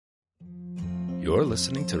You're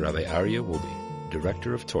listening to Rabbi Aryeh Wolbe,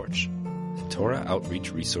 Director of Torch, the Torah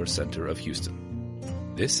Outreach Resource Center of Houston.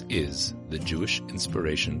 This is the Jewish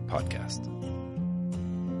Inspiration Podcast.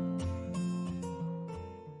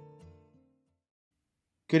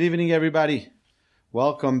 Good evening, everybody.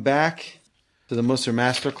 Welcome back to the Mussar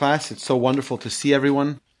Masterclass. It's so wonderful to see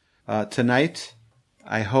everyone tonight.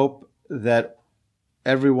 I hope that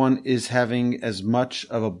everyone is having as much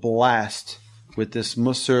of a blast with this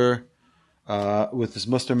Mussar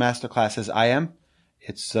Masterclass as I am.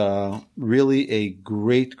 It's really a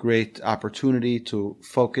great opportunity to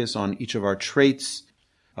focus on each of our traits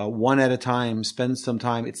one at a time, spend some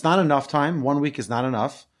time. It's not enough time. 1 week is not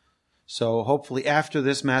enough. So hopefully after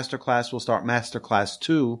this Masterclass, we'll start Masterclass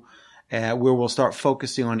 2, where we'll start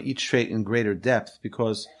focusing on each trait in greater depth,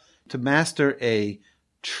 because to master a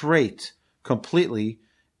trait completely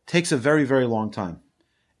takes a very, very long time.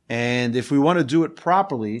 And if we want to do it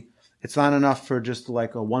properly, it's not enough for just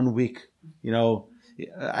like a 1 week. You know,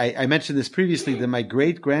 I mentioned this previously, that my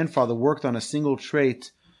great-grandfather worked on a single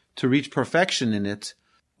trait to reach perfection in it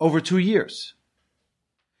over 2 years.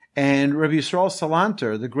 And Rabbi Yisrael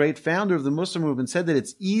Salanter, the great founder of the Mussar movement, said that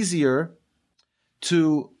it's easier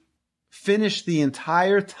to finish the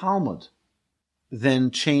entire Talmud than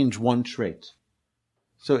change one trait.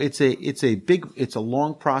 So it's a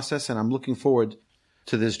long process, and I'm looking forward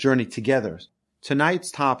to this journey together. Tonight's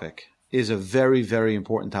topic is a very, very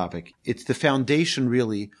important topic. It's the foundation,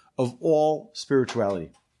 really, of all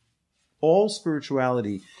spirituality. All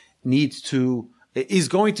spirituality is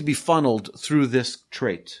going to be funneled through this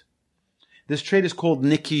trait. This trait is called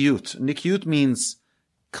nikiyut. Nikiyut means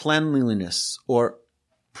cleanliness or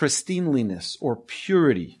pristineness or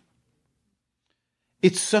purity.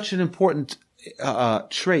 It's such an important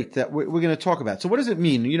trait that we're going to talk about. So what does it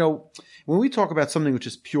mean? You know, when we talk about something which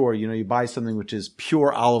is pure, you know, you buy something which is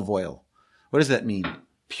pure olive oil. What does that mean?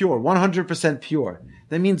 Pure, 100% pure.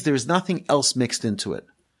 That means there's nothing else mixed into it.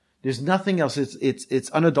 There's nothing else.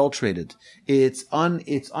 It's unadulterated. It's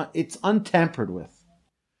untampered with.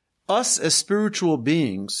 Us as spiritual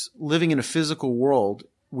beings living in a physical world,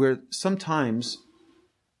 we're sometimes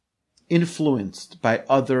influenced by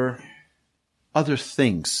other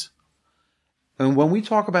things. And when we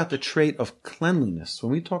talk about the trait of cleanliness,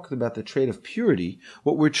 when we talk about the trait of purity,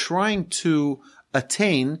 what we're trying to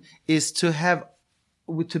attain is to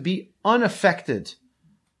be unaffected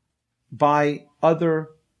by other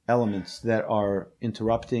elements that are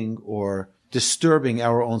interrupting or disturbing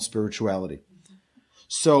our own spirituality.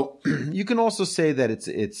 So you can also say that it's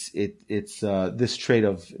this trait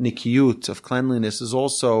of nikiyut, of cleanliness, is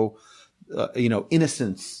also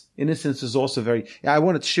innocence. Innocence is also very. I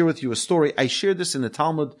wanted to share with you a story. I shared this in the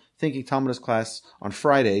Talmud Thinking Talmudist class on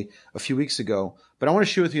Friday a few weeks ago, but I want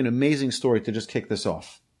to share with you an amazing story to just kick this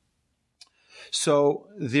off. So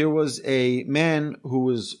there was a man who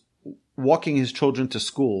was walking his children to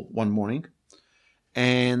school one morning,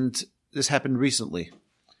 and this happened recently.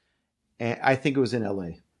 And I think it was in LA.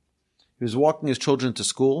 He was walking his children to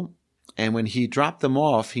school, and when he dropped them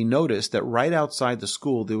off, he noticed that right outside the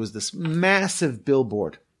school there was this massive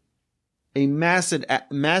billboard, a massive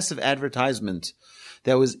advertisement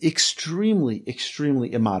that was extremely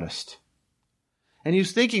immodest. And he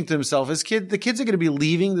was thinking to himself, the kids are going to be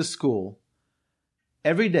leaving the school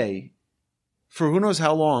every day for who knows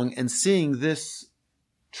how long and seeing this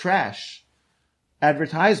trash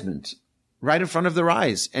advertisement right in front of their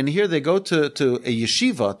eyes. And here they go to a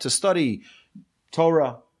yeshiva to study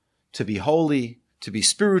Torah, to be holy, to be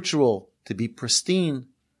spiritual, to be pristine.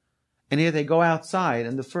 And here they go outside,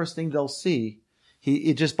 and the first thing they'll see,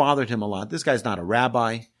 it just bothered him a lot. This guy's not a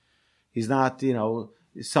rabbi. He's not,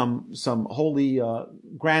 some holy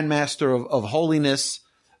grandmaster of holiness,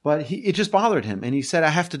 but it just bothered him. And he said, I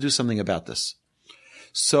have to do something about this.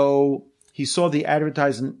 So he saw the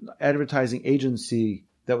advertising agency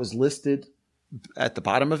that was listed at the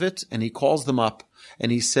bottom of it, and he calls them up,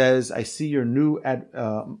 and he says, I see your new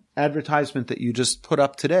advertisement that you just put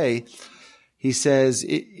up today. He says,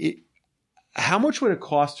 how much would it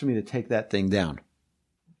cost for me to take that thing down?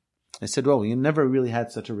 I said, well, you never really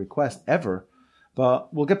had such a request ever,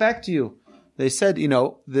 but we'll get back to you. They said,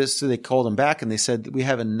 this, so they called him back and they said, we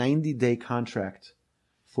have a 90-day contract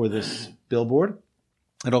for this billboard.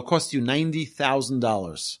 It'll cost you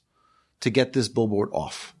 $90,000 to get this billboard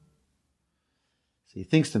off. So he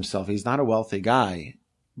thinks to himself, he's not a wealthy guy,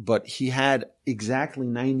 but he had exactly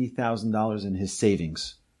 $90,000 in his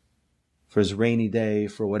savings for his rainy day,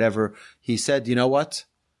 for whatever. He said, you know what?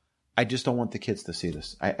 I just don't want the kids to see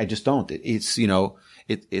this. I just don't.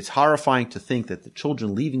 It's horrifying to think that the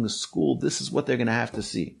children leaving the school, this is what they're going to have to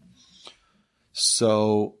see.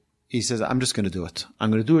 So he says, I'm just going to do it. I'm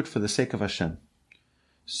going to do it for the sake of Hashem.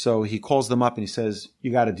 So he calls them up and he says,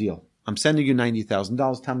 you got a deal. I'm sending you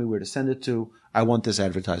 $90,000. Tell me where to send it to. I want this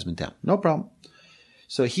advertisement down. No problem.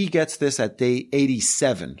 So he gets this at day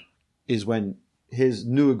 87 is when his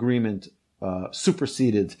new agreement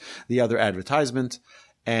superseded the other advertisement.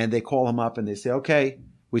 And they call him up and they say, okay,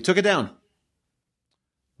 we took it down.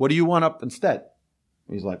 What do you want up instead?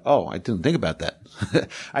 He's like, oh, I didn't think about that.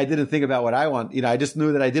 I didn't think about what I want. I just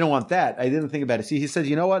knew that I didn't want that. I didn't think about it. See, he said,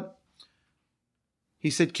 you know what? He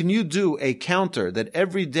said, can you do a counter that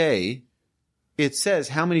every day it says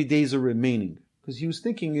how many days are remaining? Because he was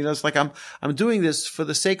thinking, it's like I'm doing this for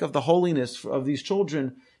the sake of the holiness of these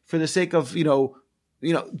children, for the sake of,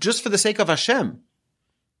 just for the sake of Hashem.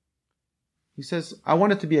 He says, I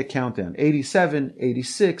want it to be a countdown. 87,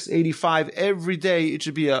 86, 85. Every day it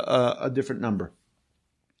should be a different number.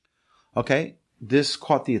 Okay? This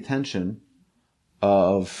caught the attention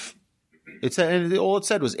of, and all it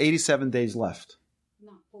said was 87 days left.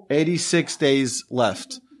 86 days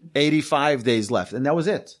left. 85 days left. And that was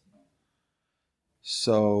it.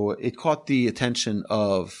 So it caught the attention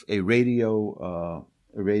of a radio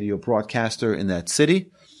broadcaster in that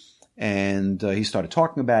city. And he started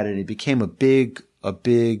talking about it, and it became a big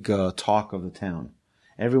talk of the town.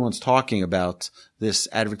 Everyone's talking about this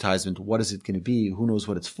advertisement. What is it going to be? Who knows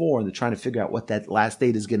what it's for? And they're trying to figure out what that last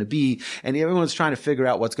date is going to be. And everyone's trying to figure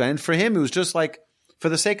out what's going on. And for him, it was just like, for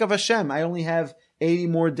the sake of Hashem, I only have 80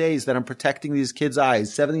 more days that I'm protecting these kids'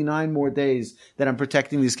 eyes, 79 more days that I'm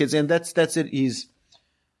protecting these kids. And that's it.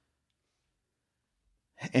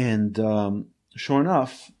 Sure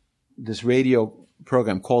enough, this radio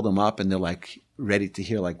program called him up and they're like ready to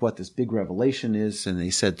hear like what this big revelation is. And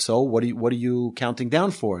they said, so what are you counting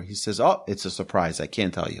down for? He says, oh, it's a surprise. I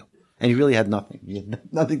can't tell you. And he really had nothing. He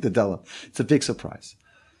had nothing to tell him. It's a big surprise.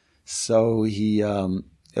 So he,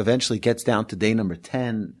 eventually gets down to day number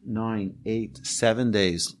 10, 9, 8, 7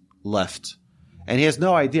 days left. And he has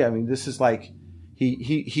no idea. I mean, this is like,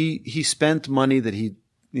 he spent money that he,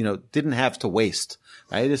 didn't have to waste,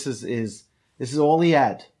 right? This is all he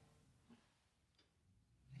had.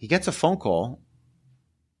 He gets a phone call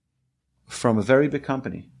from a very big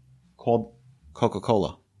company called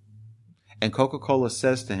Coca-Cola. And Coca-Cola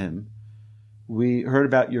says to him, we heard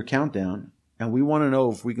about your countdown and we want to know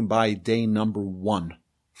if we can buy day number 1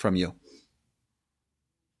 from you.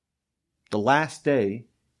 The last day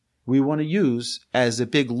we want to use as a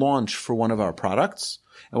big launch for one of our products.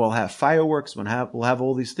 And we'll have fireworks. We'll have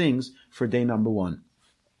all these things for day number 1.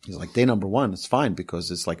 He's like, day number 1, it's fine because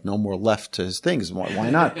it's like no more left to his things. Why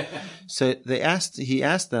not? So he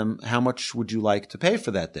asked them, how much would you like to pay for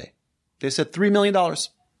that day? They said $3 million.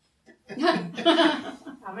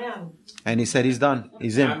 Amen. And he said he's done.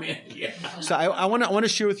 He's in. Amen. Yeah. So I want to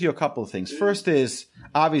share with you a couple of things. First is,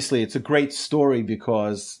 obviously, it's a great story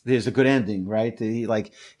because there's a good ending, right?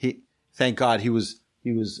 Thank God he was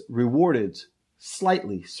rewarded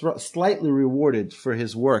slightly rewarded for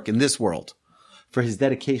his work in this world, for his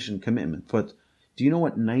dedication, commitment. But do you know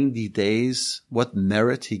what what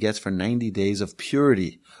merit he gets for 90 days of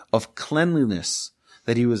purity, of cleanliness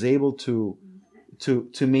that he was able to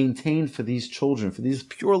maintain for these children, for these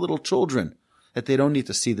pure little children, that they don't need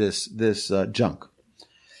to see this junk.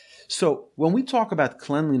 So when we talk about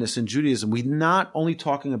cleanliness in Judaism, we're not only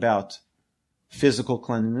talking about physical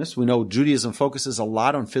cleanliness. We know Judaism focuses a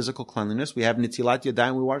lot on physical cleanliness. We have Netilat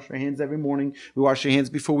Yadayim. We wash our hands every morning. We wash our hands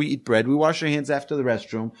before we eat bread. We wash our hands after the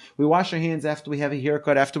restroom. We wash our hands after we have a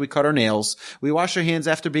haircut, after we cut our nails. We wash our hands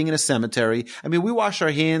after being in a cemetery. I mean, we wash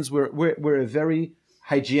our hands. We're a very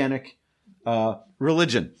hygienic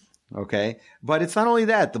religion. Okay? But it's not only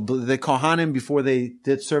that. The Kohanim, before they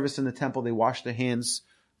did service in the temple, they washed their hands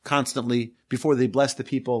constantly. Before they blessed the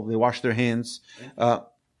people, they washed their hands.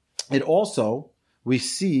 It also, we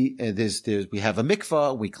see, we have a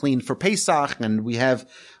mikvah, we clean for Pesach, and we have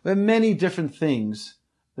many different things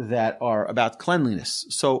that are about cleanliness.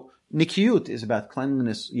 So, Nikiyut is about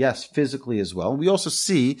cleanliness, yes, physically as well. And we also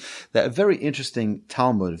see that a very interesting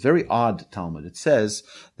Talmud, very odd Talmud. It says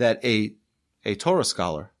that a Torah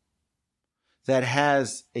scholar that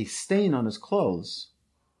has a stain on his clothes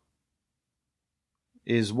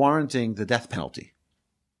is warranting the death penalty.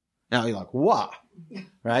 Now you're like, wow,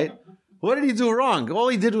 right? What did he do wrong? All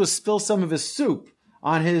he did was spill some of his soup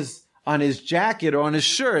on his jacket or on his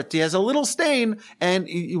shirt. He has a little stain and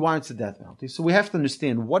he warrants the death penalty. So we have to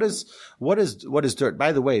understand what is dirt.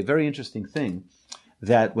 By the way, very interesting thing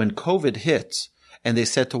that when COVID hit and they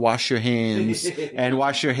said to wash your hands and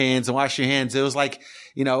wash your hands and wash your hands, it was like,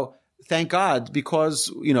 thank God, because,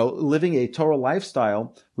 living a Torah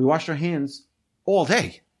lifestyle, we wash our hands all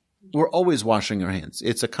day. We're always washing our hands.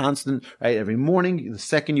 It's a constant, right? Every morning, the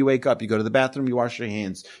second you wake up, you go to the bathroom, you wash your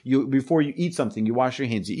hands. Before you eat something, you wash your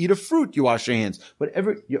hands. You eat a fruit, you wash your hands.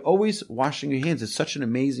 Whatever, you're always washing your hands. It's such an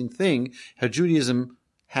amazing thing how Judaism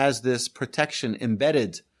has this protection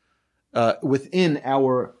embedded within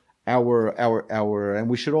our, and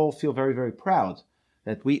we should all feel very, very proud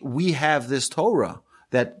that we have this Torah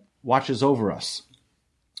that watches over us.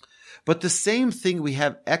 But the same thing, we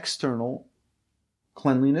have external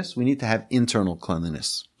cleanliness, we need to have internal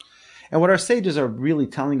cleanliness. And what our sages are really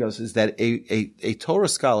telling us is that a Torah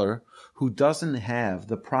scholar who doesn't have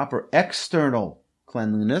the proper external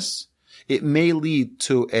cleanliness, it may lead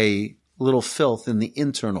to a little filth in the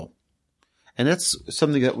internal. And that's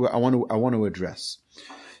something that I want to address.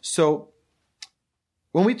 So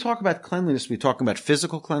when we talk about cleanliness, we're talking about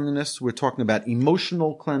physical cleanliness, we're talking about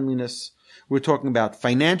emotional cleanliness, we're talking about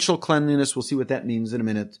financial cleanliness. We'll see what that means in a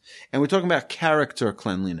minute. And we're talking about character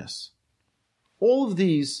cleanliness. All of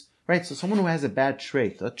these, right? So someone who has a bad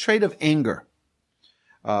trait, a trait of anger.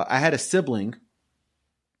 I had a sibling.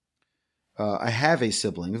 I have a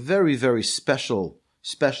sibling, a very, very special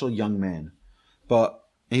young man. But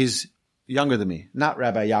he's younger than me. Not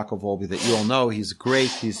Rabbi Yaakov Wolbe that you all know. He's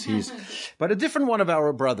great. But a different one of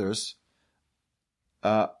our brothers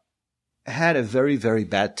had a very, very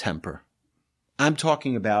bad temper. I'm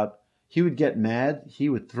talking about, he would get mad, he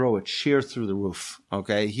would throw a chair through the roof,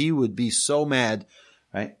 okay? He would be so mad,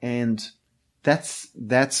 right? And that's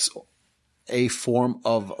a form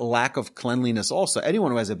of lack of cleanliness also. Anyone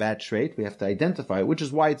who has a bad trait, we have to identify it, which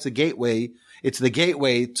is why it's the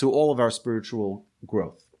gateway to all of our spiritual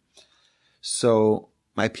growth. So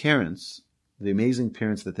my parents, the amazing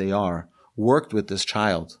parents that they are, worked with this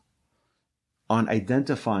child on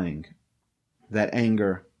identifying that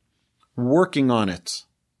anger, working on it.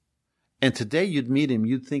 And today you'd meet him,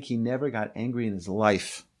 you'd think he never got angry in his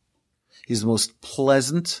life. He's the most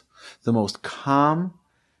pleasant, the most calm.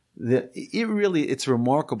 It's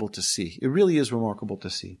remarkable to see. It really is remarkable to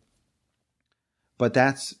see. But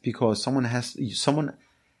that's because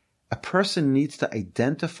a person needs to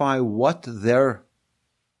identify what their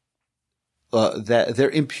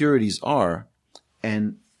impurities are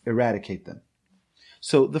and eradicate them.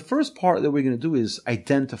 So the first part that we're going to do is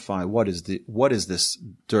identify what is this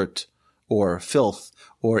dirt or filth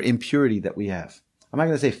or impurity that we have. I'm not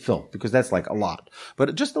going to say filth because that's like a lot,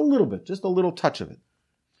 but just a little bit, just a little touch of it.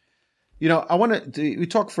 You know, we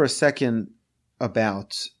talk for a second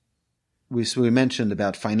about, we mentioned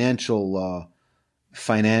about financial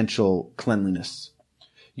cleanliness.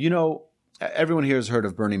 You know, everyone here has heard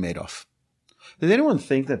of Bernie Madoff. Did anyone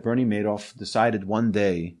think that Bernie Madoff decided one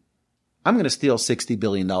day, I'm going to steal $60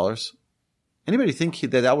 billion? Anybody think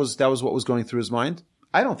that was what was going through his mind?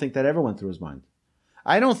 I don't think that ever went through his mind.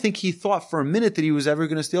 I don't think he thought for a minute that he was ever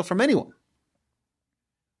going to steal from anyone.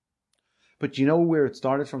 But you know where it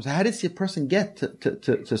started from? So how did a person get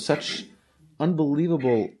to such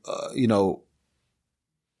unbelievable,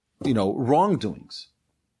 wrongdoings?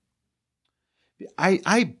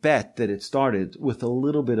 I bet that it started with a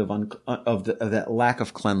little bit of that lack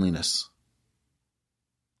of cleanliness.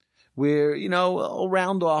 Where, I'll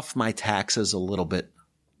round off my taxes a little bit.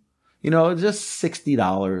 Just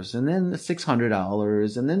 $60 and then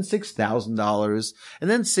 $600 and then $6,000 and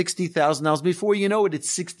then $60,000. Before you know it,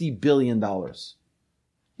 it's $60 billion.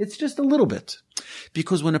 It's just a little bit.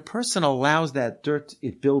 Because when a person allows that dirt,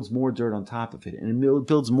 it builds more dirt on top of it. And it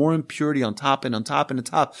builds more impurity on top and on top and on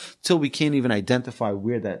top till we can't even identify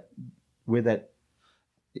where that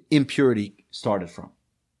impurity started from.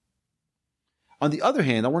 On the other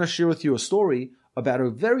hand, I want to share with you a story about a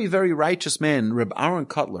very, very righteous man, Reb Aaron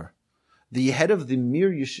Kotler, the head of the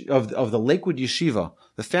of the Lakewood Yeshiva,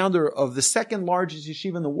 the founder of the second largest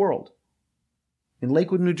yeshiva in the world, in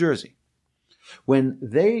Lakewood, New Jersey. When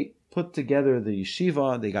they put together the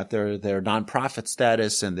yeshiva, they got their nonprofit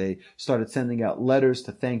status, and they started sending out letters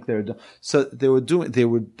to thank so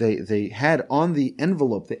they had on the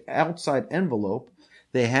envelope, the outside envelope,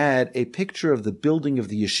 they had a picture of the building of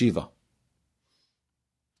the yeshiva.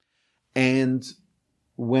 And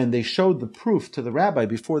when they showed the proof to the rabbi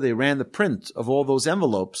before they ran the print of all those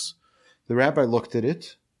envelopes, the rabbi looked at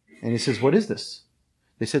it and he says, "What is this?"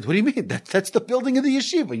 They said, "What do you mean? That's the building of the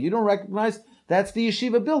yeshiva. You don't recognize that's the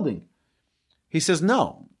yeshiva building." He says,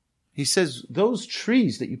 "No." He says, "Those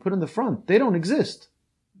trees that you put in the front, they don't exist.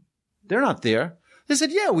 They're not there." They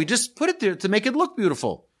said, "Yeah, we just put it there to make it look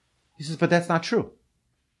beautiful." He says, "But that's not true.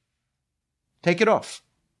 Take it off.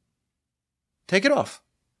 Take it off."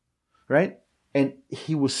 Right? And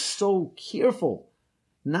he was so careful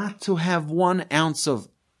not to have 1 ounce of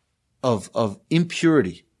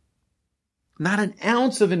impurity, Not an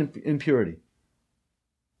ounce of impurity.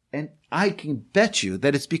 And I can bet you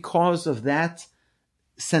that it's because of that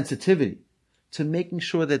sensitivity to making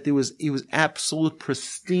sure that it was absolute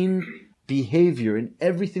pristine behavior in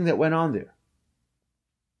everything that went on there.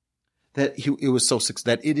 That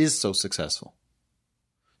it is so successful.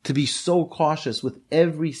 To be so cautious with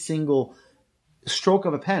every single stroke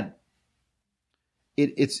of a pen.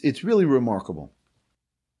 It's really remarkable.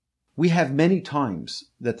 We have many times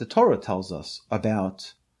that the Torah tells us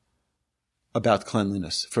about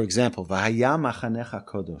cleanliness. For example, V'haya machanecha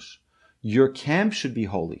kodosh. Your camp should be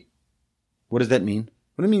holy. What does that mean?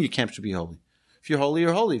 What do you mean your camp should be holy? If you're holy,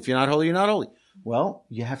 you're holy. If you're not holy, you're not holy. Well,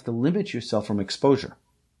 you have to limit yourself from exposure.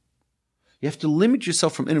 You have to limit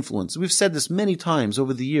yourself from influence. We've said this many times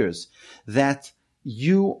over the years, that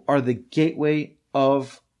you are the gateway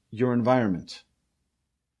of your environment.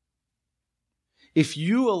 If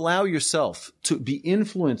you allow yourself to be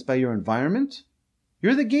influenced by your environment,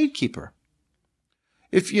 you're the gatekeeper.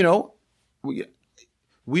 If,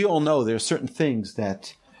 we all know there are certain things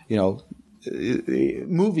that,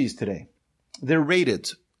 movies today, they're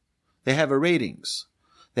rated. They have ratings.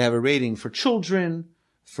 They have a rating for children,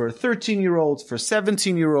 for 13-year-olds, for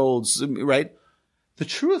 17-year-olds, right? The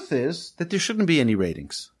truth is that there shouldn't be any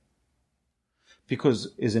ratings.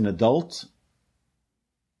 Because is an adult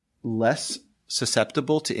less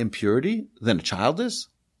susceptible to impurity than a child is?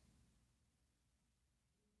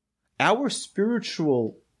 Our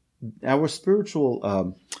spiritual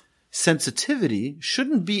sensitivity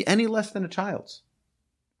shouldn't be any less than a child's.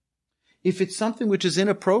 If it's something which is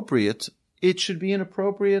inappropriate, it should be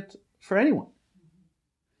inappropriate for anyone.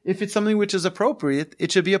 If it's something which is appropriate,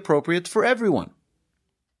 it should be appropriate for everyone.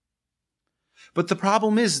 But the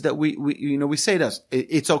problem is that we say to us,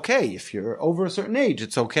 it's okay. If you're over a certain age,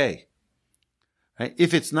 it's okay. Right?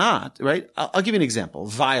 If it's not, right? I'll give you an example.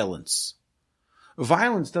 Violence.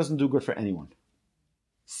 Violence doesn't do good for anyone.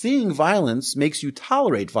 Seeing violence makes you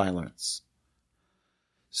tolerate violence.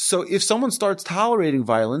 So if someone starts tolerating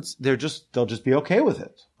violence, they'll just be okay with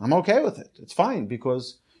it. I'm okay with it. It's fine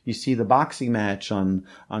because you see the boxing match on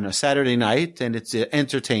a Saturday night and it's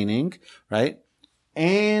entertaining, right?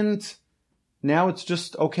 And now it's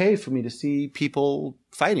just okay for me to see people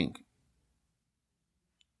fighting.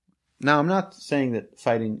 Now, I'm not saying that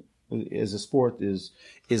fighting as a sport is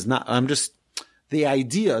not, I'm just, the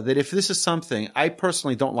idea that if this is something, I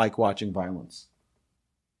personally don't like watching violence.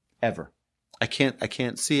 Ever. I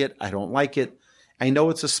can't see it. I don't like it. I know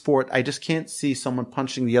it's a sport. I just can't see someone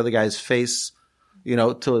punching the other guy's face,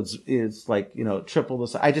 till it's like, triple the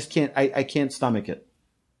size. I just can't, I can't stomach it.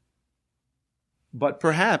 But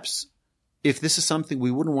perhaps if this is something we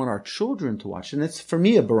wouldn't want our children to watch, and it's for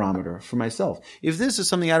me a barometer for myself. If this is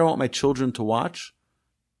something I don't want my children to watch,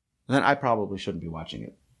 then I probably shouldn't be watching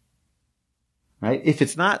it. Right? If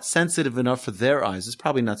it's not sensitive enough for their eyes, it's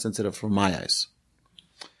probably not sensitive for my eyes.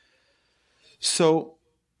 So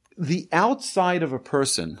the outside of a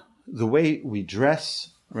person, the way we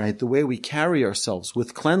dress, right, the way we carry ourselves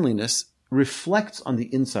with cleanliness reflects on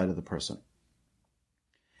the inside of the person.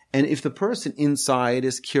 And if the person inside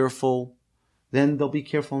is careful, then they'll be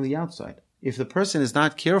careful on the outside. If the person is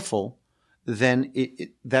not careful, then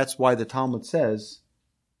that's why the Talmud says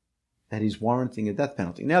that he's warranting a death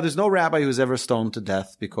penalty. Now, there's no rabbi who's ever stoned to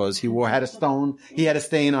death because he had a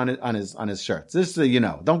stain on his shirts. This is,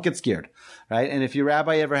 don't get scared, right? And if your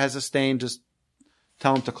rabbi ever has a stain, just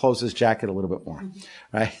tell him to close his jacket a little bit more,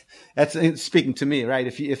 right? That's speaking to me, right?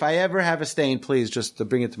 If I ever have a stain, please just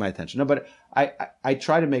bring it to my attention. No, but I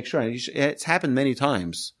try to make sure. It's happened many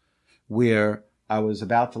times where I was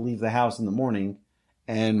about to leave the house in the morning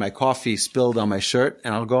and my coffee spilled on my shirt,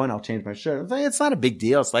 and I'll go and I'll change my shirt. I'm like, it's not a big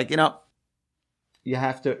deal. It's like, you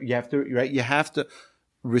have to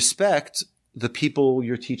respect the people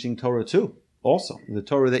you're teaching Torah to. Also, the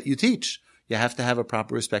Torah that you teach, you have to have a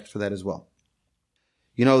proper respect for that as well.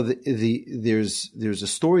 There's a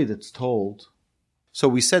story that's told. So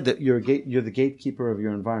we said that you're the gatekeeper of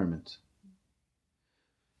your environment.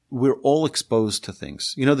 We're all exposed to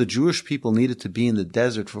things. The Jewish people needed to be in the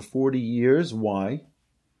desert for 40 years. Why?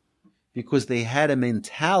 Because they had a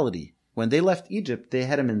mentality. When they left Egypt, they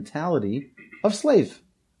had a mentality of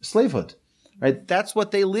slavehood, right? That's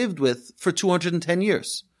what they lived with for 210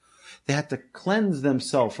 years. They had to cleanse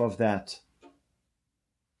themselves of that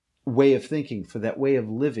way of thinking, for that way of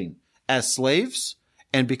living as slaves,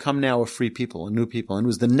 and become now a free people, a new people. And it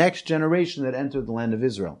was the next generation that entered the land of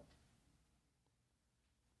Israel.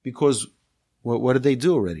 Because what did they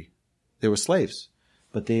do already? They were slaves.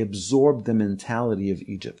 But they absorbed the mentality of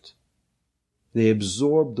Egypt. They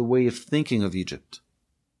absorbed the way of thinking of Egypt.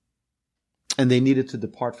 And they needed to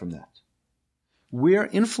depart from that. we're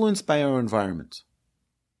influenced by our environment.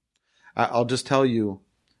 I'll just tell you,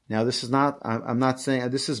 now this is not, I'm not saying,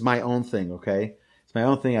 this is my own thing, okay? It's my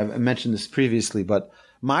own thing. I've mentioned this previously, but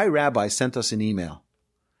my rabbi sent us an email,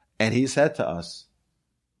 and he said to us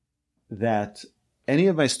that any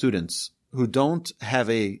of my students who don't have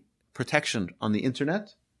a protection on the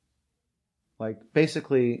internet, like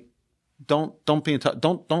basically don't be in touch,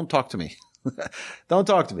 don't talk to me. Don't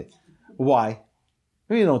talk to me. Why?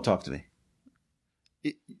 I mean, don't talk to me.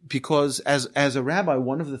 Because as a rabbi,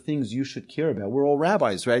 one of the things you should care about, we're all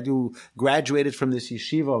rabbis, right? You graduated from this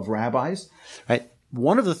yeshiva of rabbis, right?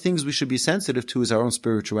 One of the things we should be sensitive to is our own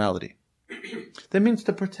spirituality. That means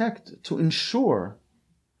to protect, to ensure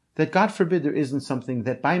that, God forbid, there isn't something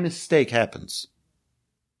that by mistake happens.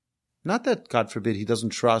 Not that, God forbid, he doesn't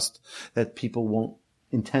trust that people won't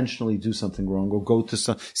intentionally do something wrong or go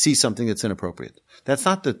to see something that's inappropriate. That's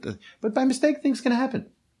not but by mistake, things can happen.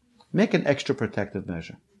 Make an extra protective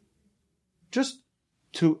measure. Just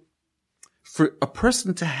for a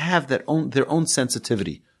person to have their own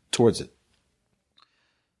sensitivity towards it.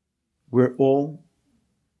 We're all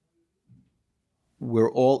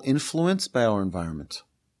influenced by our environment.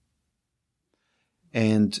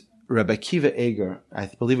 And Rabbi Akiva Eger, I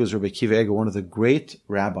believe it was Rabbi Akiva Eger, one of the great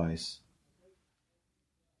rabbis,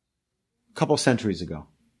 a couple of centuries ago,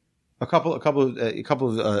 a couple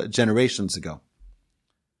of generations ago.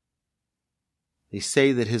 They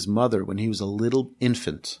say that his mother, when he was a little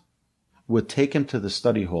infant, would take him to the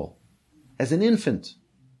study hall as an infant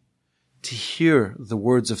to hear the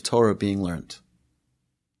words of Torah being learned.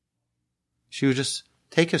 She would just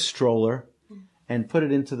take a stroller and put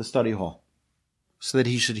it into the study hall so that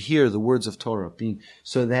he should hear the words of Torah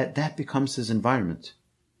so that becomes his environment.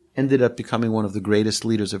 Ended up becoming one of the greatest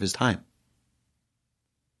leaders of his time.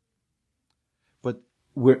 But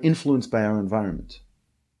we're influenced by our environment.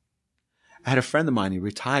 I had a friend of mine, he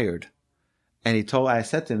retired, and I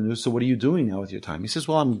said to him, so what are you doing now with your time? He says,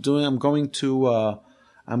 well, I'm going to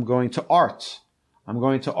art. I'm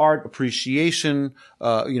going to art appreciation.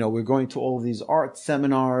 We're going to all these art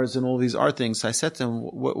seminars and all these art things. I said to him,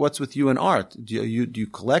 what's with you and art? Do you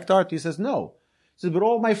collect art? He says, no. He says, but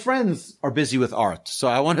all my friends are busy with art, so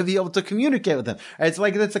I want to be able to communicate with them. It's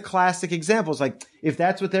like, that's a classic example. It's like, if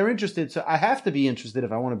that's what they're interested in, so I have to be interested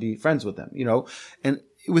if I want to be friends with them, and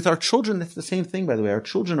with our children, that's the same thing, by the way. Our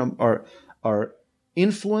children are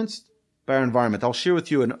influenced by our environment. I'll share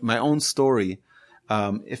with you my own story.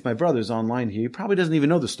 If my brother's online here, he probably doesn't even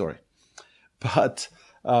know the story. But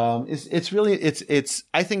I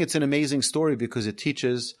think it's an amazing story because it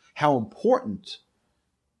teaches how important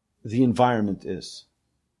the environment is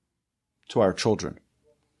to our children.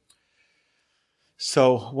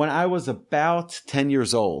 So when I was about 10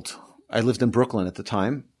 years old, I lived in Brooklyn at the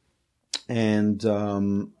time. And it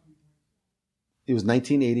was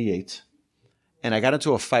 1988, and I got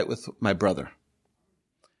into a fight with my brother.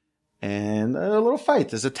 And a little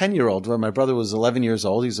fight as a 10-year-old. When my brother was 11 years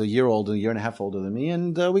old, he's a year and a half older than me,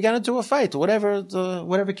 and we got into a fight. Whatever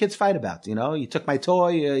kids fight about, He took my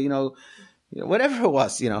toy, whatever it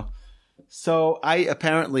was, So I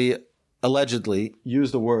allegedly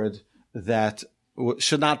used a word that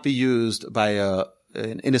should not be used by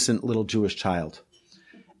an innocent little Jewish child.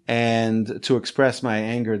 And to express my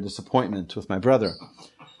anger and disappointment with my brother.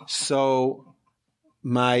 So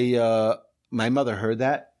my mother heard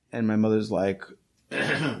that, and my mother's like,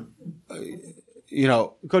 go to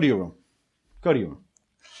your room. Go to your room.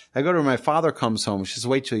 I go to her, my father comes home. She says,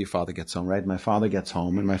 wait till your father gets home, right? My father gets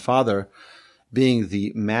home, and my father, being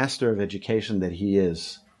the master of education that he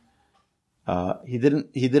is, he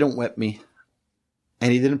didn't whip me,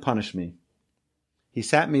 and he didn't punish me. He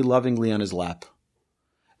sat me lovingly on his lap.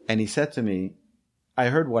 And he said to me, I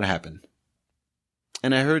heard what happened.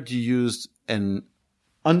 And I heard you used an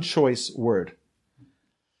unchoice word.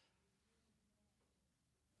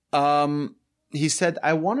 He said,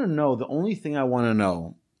 I want to know, the only thing I want to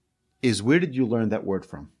know is where did you learn that word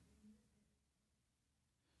from?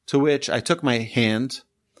 To which I took my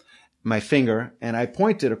finger, and I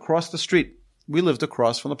pointed across the street. We lived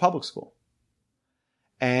across from the public school.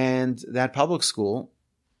 And that public school,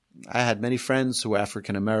 I had many friends who were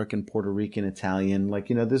African American, Puerto Rican, Italian.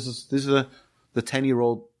 These are the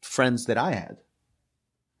 10-year-old friends that I had.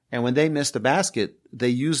 And when they missed a basket, they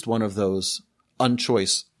used one of those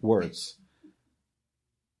unchoice words.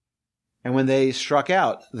 And when they struck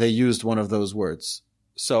out, they used one of those words.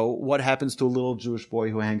 So what happens to a little Jewish boy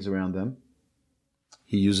who hangs around them?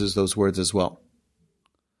 He uses those words as well.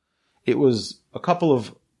 It was a couple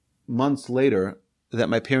of months later that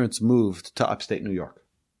my parents moved to upstate New York.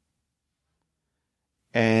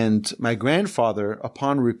 And my grandfather,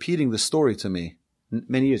 upon repeating the story to me,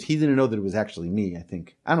 many years. He didn't know that it was actually me, I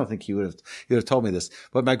think. I don't think he would have told me this.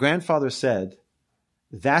 But my grandfather said,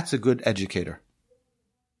 that's a good educator.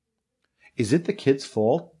 Is it the kid's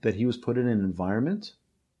fault that he was put in an environment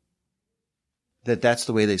that's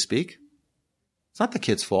the way they speak? It's not the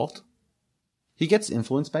kid's fault. He gets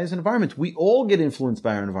influenced by his environment. We all get influenced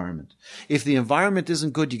by our environment. If the environment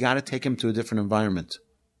isn't good, you got to take him to a different environment.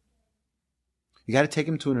 You got to take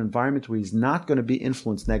him to an environment where he's not going to be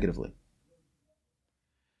influenced negatively.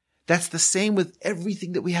 That's the same with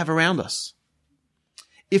everything that we have around us.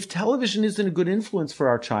 If television isn't a good influence for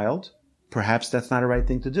our child, perhaps that's not a right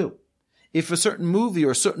thing to do. If a certain movie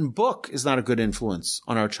or a certain book is not a good influence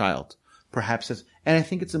on our child, perhaps that's, and I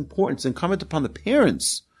think it's important. It's incumbent upon the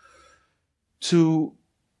parents to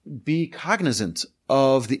be cognizant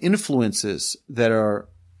of the influences that are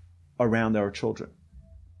around our children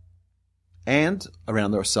and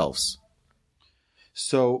around ourselves.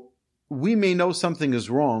 So we may know something is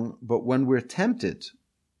wrong, but when we're tempted,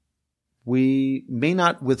 we may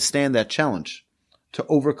not withstand that challenge to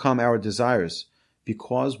overcome our desires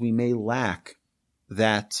because we may lack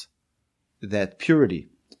that purity,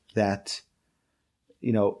 that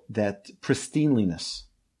pristineness.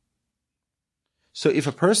 So if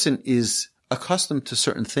a person is accustomed to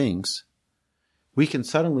certain things, we can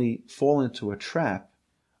suddenly fall into a trap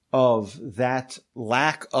of that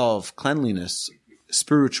lack of cleanliness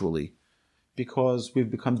spiritually because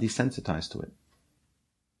we've become desensitized to it.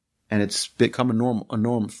 And it's become a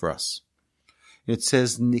norm for us. It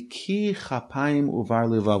says, Niki chapayim uvar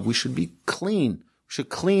levav. We should be clean. We should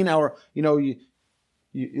clean our, you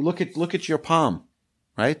look at your palm,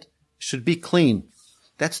 right? It should be clean.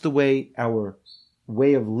 That's the way our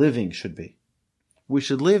way of living should be. We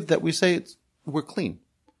should live that we say we're clean.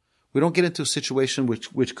 We don't get into a situation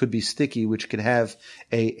which could be sticky, which could have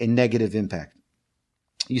a negative impact.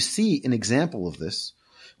 You see, an example of this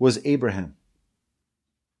was Abraham.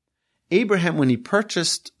 Abraham, when he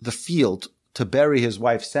purchased the field to bury his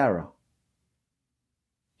wife Sarah,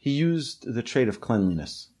 he used the trait of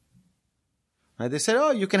cleanliness. Right? They said,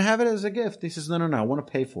 oh, you can have it as a gift. He says, no, I want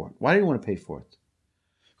to pay for it. Why do you want to pay for it?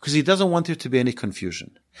 Because he doesn't want there to be any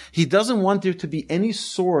confusion. He doesn't want there to be any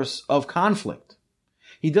source of conflict.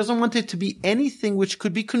 He doesn't want there to be anything which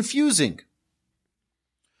could be confusing.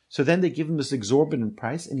 So then they give him this exorbitant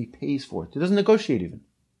price and he pays for it. He doesn't negotiate even.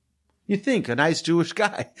 You think a nice Jewish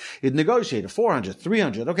guy, he'd negotiate 400,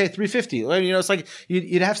 300, okay, 350. It's like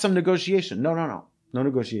you'd have some negotiation. No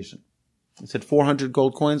negotiation. He said 400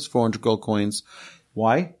 gold coins.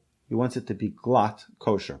 Why? He wants it to be glatt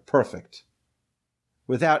kosher, perfect.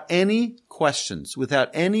 Without any questions, without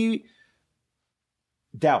any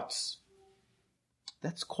doubts.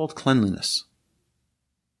 That's called cleanliness.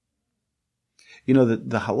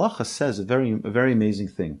 The halacha says a very amazing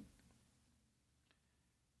thing.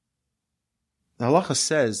 The halacha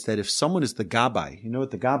says that if someone is the gabbai, you know what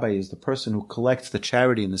the gabbai is? The person who collects the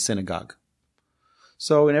charity in the synagogue.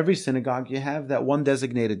 So in every synagogue, you have that one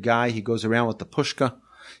designated guy. He goes around with the pushka.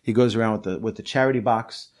 He goes around with the charity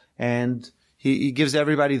box, and he gives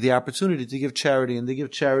everybody the opportunity to give charity, and they give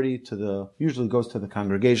charity usually goes to the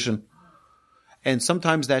congregation. And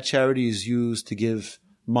sometimes that charity is used to give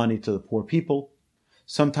money to the poor people.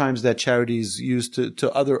 Sometimes that charity is used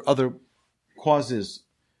to other causes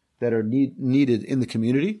that are needed in the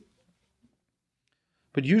community.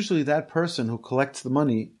 But usually that person who collects the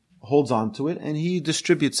money holds on to it and he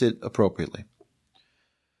distributes it appropriately.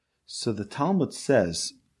 So the Talmud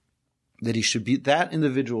says that that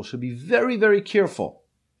individual should be very, very careful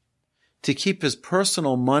to keep his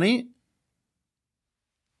personal money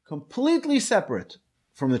completely separate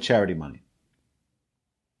from the charity money.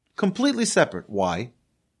 Completely separate. Why?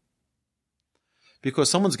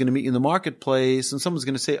 Because someone's going to meet you in the marketplace and someone's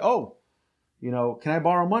going to say, oh, can I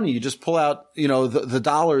borrow money? You just pull out, the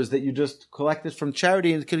dollars that you just collected from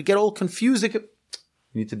charity and it could get all confused. You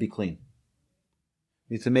need to be clean.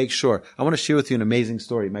 You need to make sure. I want to share with you an amazing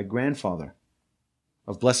story. My grandfather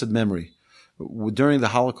of blessed memory during the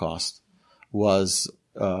Holocaust was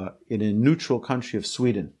in a neutral country of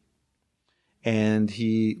Sweden. And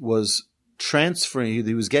he was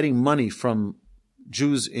he was getting money from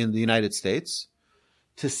Jews in the United States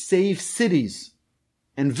to save cities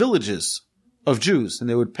and villages of Jews. And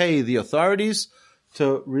they would pay the authorities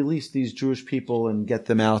to release these Jewish people and get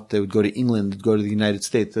them out. They would go to England, go to the United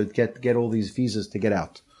States to get all these visas to get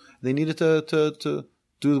out. They needed to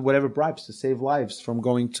do whatever bribes to save lives from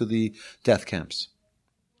going to the death camps.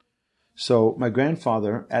 So my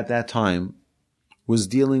grandfather at that time was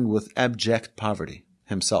dealing with abject poverty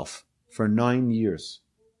himself for 9 years.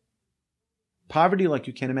 Poverty like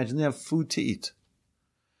you can't imagine. They didn't have food to eat.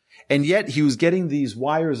 And yet he was getting these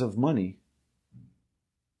wires of money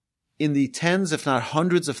in the tens, if not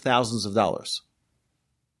hundreds of thousands of dollars.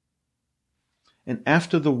 And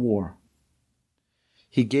after the war,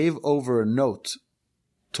 he gave over a note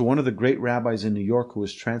to one of the great rabbis in New York who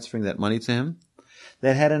was transferring that money to him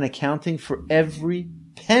that had an accounting for every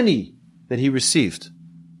penny that he received.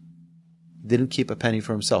 Didn't keep a penny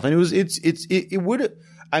for himself. And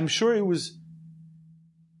I'm sure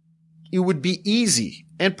it would be easy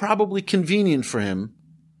and probably convenient for him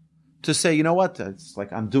to say, you know what, it's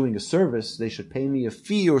like I'm doing a service, they should pay me a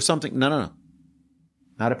fee or something. No.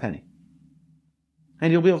 Not a penny.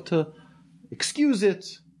 And he'll be able to excuse it.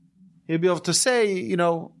 He'll be able to say, you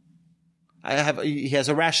know, he has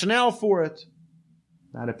a rationale for it.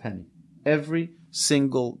 Not a penny. Every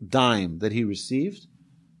single dime that he received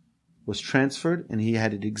was transferred, and he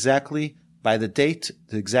had it exactly by the date,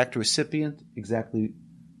 the exact recipient, exactly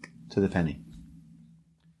to the penny.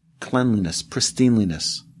 Cleanliness,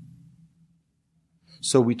 pristineness.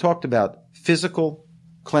 So we talked about physical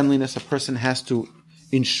cleanliness. A person has to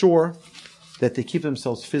ensure that they keep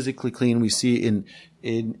themselves physically clean. We see in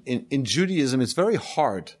Judaism, it's very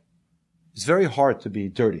hard. It's very hard to be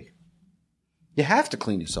dirty. You have to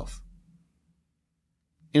clean yourself.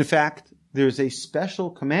 In fact, there's a special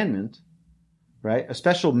commandment, right? A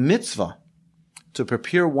special mitzvah to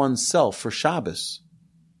prepare oneself for Shabbos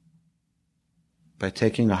by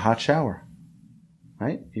taking a hot shower,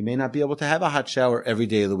 right? You may not be able to have a hot shower every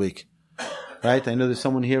day of the week, right? I know there's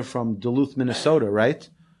someone here from Duluth, Minnesota, right?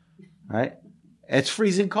 Right? It's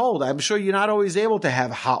freezing cold. I'm sure you're not always able to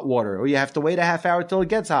have hot water, or you have to wait a half hour till it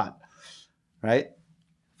gets hot, right?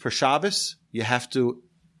 For Shabbos, you have to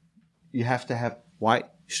have, why?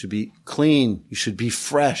 You should be clean. You should be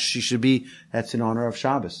fresh. That's in honor of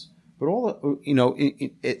Shabbos. But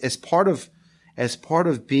as part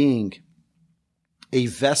of being a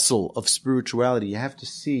vessel of spirituality, you have to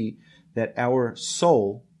see that our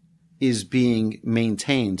soul is being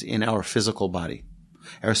maintained in our physical body.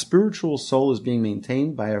 Our spiritual soul is being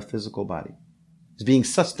maintained by our physical body. It's being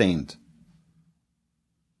sustained.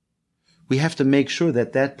 We have to make sure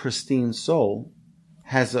that that pristine soul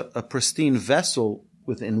has a pristine vessel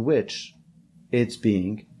within which it's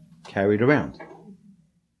being carried around.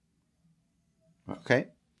 Okay?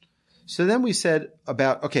 So then we said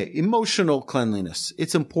about, emotional cleanliness.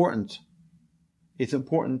 It's important. It's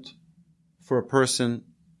important for a person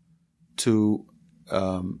to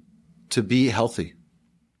be healthy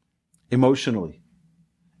emotionally.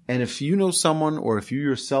 And if you know someone, or if you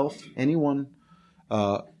yourself, anyone,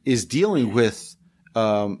 is dealing with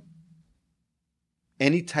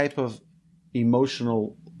any type of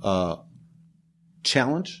emotional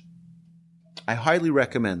challenge, I highly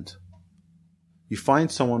recommend you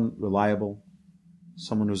find someone reliable,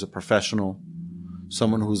 someone who's a professional,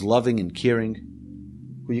 someone who's loving and caring,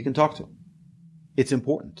 who you can talk to. It's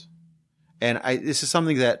important. And this is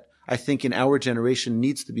something that I think in our generation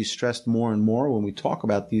needs to be stressed more and more when we talk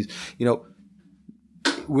about these.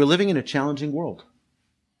 We're living in a challenging world.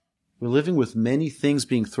 We're living with many things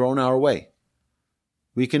being thrown our way.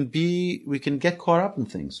 We can get caught up in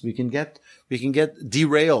things. We can get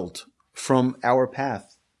derailed from our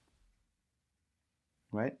path.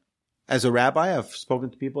 Right? As a rabbi, I've spoken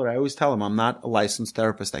to people and I always tell them, I'm not a licensed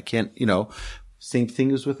therapist. I can't, same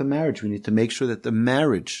thing as with a marriage. We need to make sure that the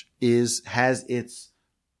marriage has its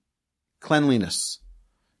cleanliness,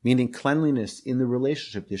 meaning cleanliness in the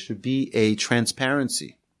relationship. There should be a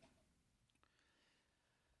transparency.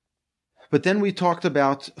 But then we talked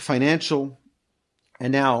about financial,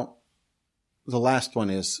 and now the last one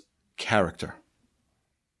is character.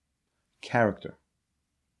 Character.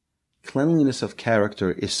 Cleanliness of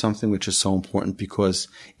character is something which is so important because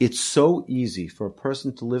it's so easy for a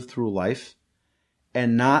person to live through life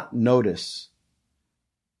and not notice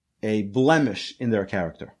a blemish in their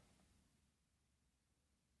character.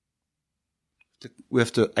 We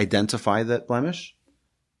have to identify that blemish,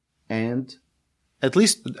 and at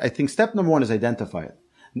least I think step number 1 is identify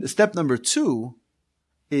it. Step number 2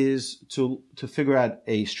 is to figure out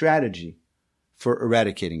a strategy for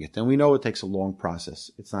eradicating it. And we know it takes a long process.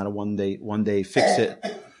 It's not a one day fix it,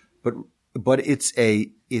 but it's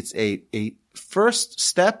a first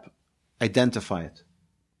step. Identify it.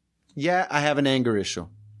 Yeah, I have an anger issue.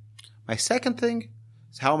 My second thing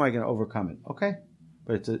is, how am I going to overcome it? Okay.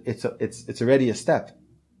 But it's already a step.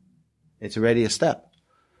 It's already a step,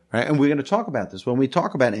 right? And we're going to talk about this when we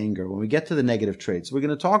talk about anger, when we get to the negative traits. We're going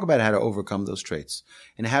to talk about how to overcome those traits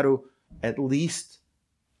and how to at least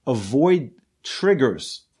avoid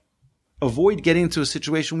triggers, avoid getting into a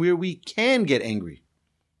situation where we can get angry.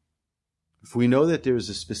 If we know that there is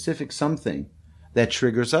a specific something that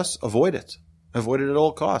triggers us, avoid it. Avoid it at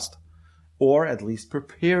all cost. Or at least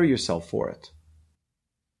prepare yourself for it.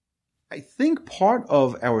 I think part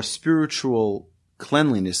of our spiritual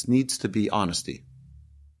cleanliness needs to be honesty.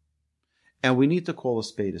 And we need to call a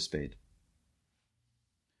spade a spade.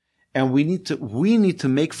 And we need to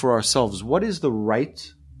make for ourselves what is the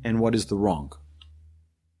right and what is the wrong.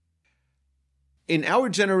 In our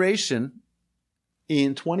generation,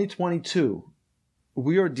 in 2022,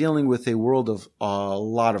 we are dealing with a world of a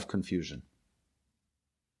lot of confusion.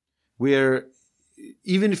 Where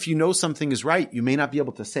even if you know something is right, you may not be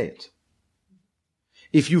able to say it.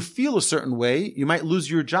 If you feel a certain way, you might lose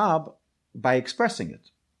your job by expressing it.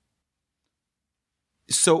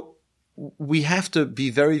 So we have to be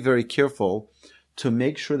very, very careful to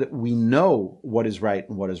make sure that we know what is right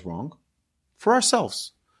and what is wrong for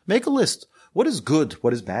ourselves. Make a list. What is good?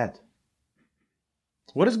 What is bad?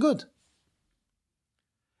 What is good?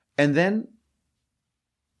 And then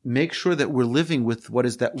make sure that we're living with what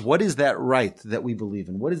is that right that we believe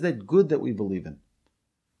in? What is that good that we believe in?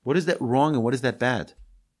 What is that wrong and what is that bad?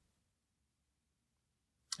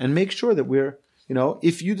 And make sure that we're,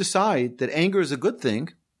 if you decide that anger is a good thing,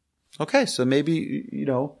 okay, so maybe,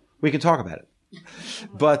 we can talk about it.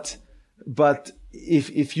 But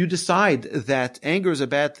if you decide that anger is a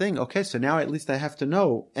bad thing, okay, so now at least I have to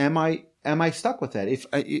know, am I stuck with that?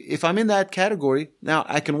 If I'm in that category, now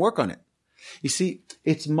I can work on it. You see,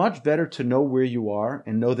 it's much better to know where you are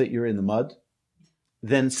and know that you're in the mud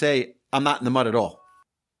than say, I'm not in the mud at all.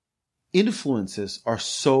 Influences are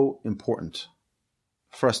so important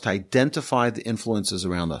for us to identify the influences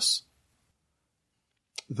around us.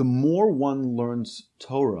 The more one learns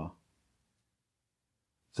Torah,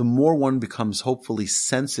 the more one becomes hopefully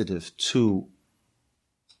sensitive to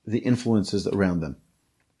the influences around them.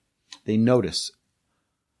 They notice.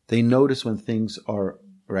 They notice when things are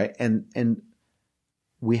right. And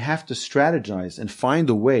we have to strategize and find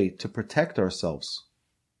a way to protect ourselves.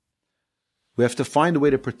 We have to find a way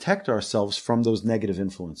to protect ourselves from those negative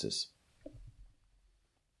influences.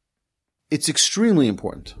 It's extremely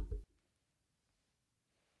important.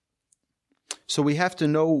 So we have to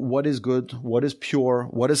know what is good, what is pure,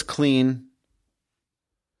 what is clean,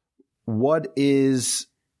 what is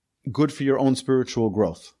good for your own spiritual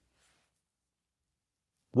growth.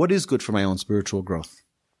 What is good for my own spiritual growth?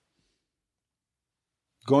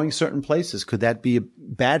 Going certain places, could that be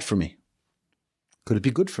bad for me? Could it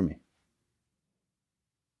be good for me?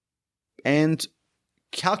 And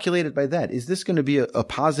calculate it by that. Is this going to be a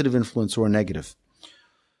positive influence or a negative?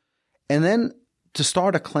 And then to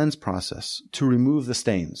start a cleanse process, to remove the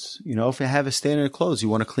stains. If you have a stain on your clothes, you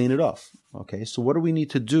want to clean it off. Okay, so what do we need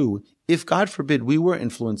to do if, God forbid, we were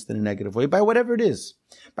influenced in a negative way by whatever it is?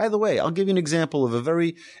 By the way, I'll give you an example of a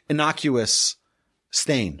very innocuous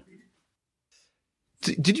stain.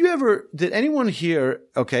 Did anyone here,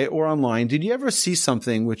 or online, did you ever see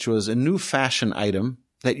something which was a new fashion item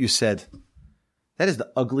that you said, that is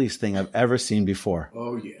the ugliest thing I've ever seen before?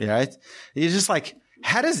 Oh, yeah. Right? You're just like,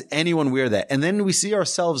 how does anyone wear that? And then we see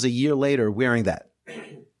ourselves a year later wearing that.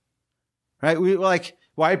 Right? We're like,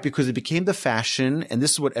 why? Because it became the fashion and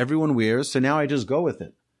this is what everyone wears. So now I just go with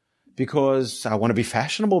it because I want to be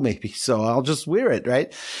fashionable maybe. So I'll just wear it.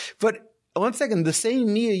 Right? But one second, the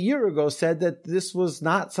same me a year ago said that this was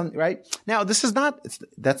not something, right? Now, that's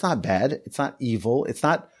not bad. It's not evil.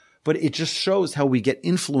 But it just shows how we get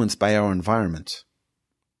influenced by our environment.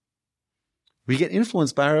 We get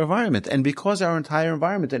influenced by our environment. And because our entire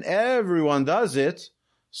environment and everyone does it,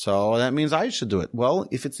 so that means I should do it. Well,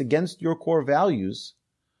 if it's against your core values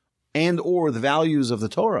and or the values of the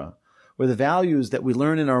Torah or the values that we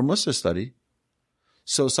learn in our Mussar study,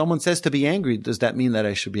 so someone says to be angry, does that mean that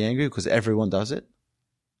I should be angry because everyone does it?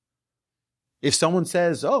 If someone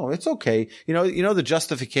says, oh, it's okay. You know the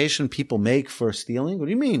justification people make for stealing? What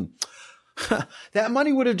do you mean? That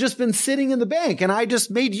money would have just been sitting in the bank and I just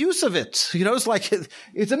made use of it. It's like,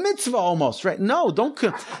 it's a mitzvah almost, right? No,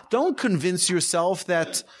 don't convince yourself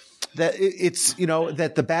that it's,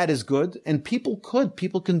 that the bad is good. And people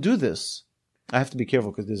can do this. I have to be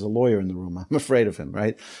careful because there's a lawyer in the room. I'm afraid of him,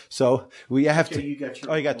 right? So we have to, you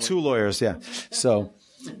got two lawyers. Yeah. So,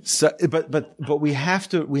 but we have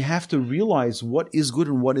to realize what is good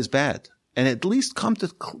and what is bad and at least come to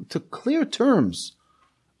clear terms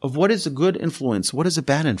of what is a good influence, what is a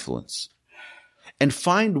bad influence, and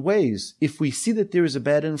find ways, if we see that there is a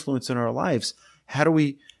bad influence in our lives, how do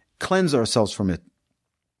we cleanse ourselves from it?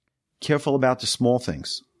 Careful about the small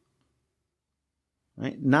things,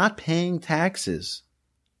 right? Not paying taxes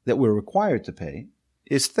that we're required to pay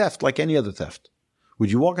is theft like any other theft.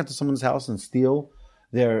 Would you walk into someone's house and steal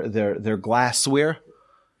their glassware?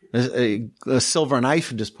 a silver knife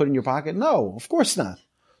and just put in your pocket? No, of course not.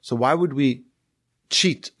 So why would we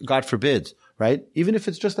cheat? God forbid, right? Even if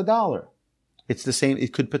it's just $1. It's the same.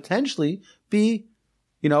 It could potentially be,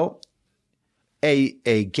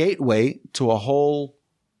 a gateway to a whole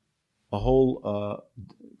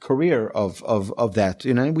career of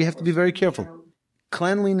that. We have to be very careful.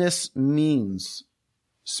 Cleanliness means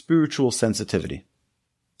spiritual sensitivity.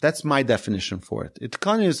 That's my definition for it.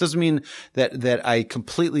 Cleanliness doesn't mean that I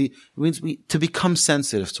completely, it means to become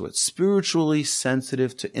sensitive to it, spiritually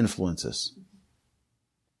sensitive to influences.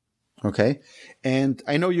 Okay? And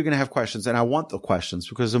I know you're going to have questions, and I want the questions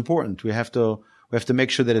because it's important. We have to make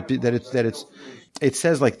sure it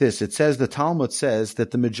says like this. It says, the Talmud says that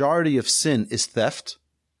the majority of sin is theft.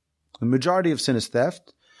 The majority of sin is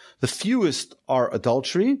theft. The fewest are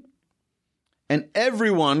adultery. And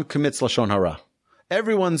everyone commits Lashon Hara.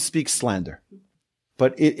 Everyone speaks slander.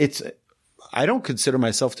 But I don't consider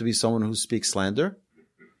myself to be someone who speaks slander.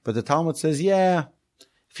 But the Talmud says, yeah,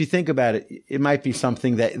 if you think about it, it might be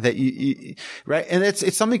something that you right? And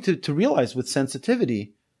it's something to realize with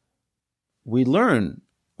sensitivity. We learn,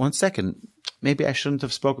 1 second, maybe I shouldn't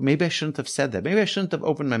have spoken. Maybe I shouldn't have said that. Maybe I shouldn't have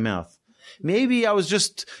opened my mouth. Maybe I was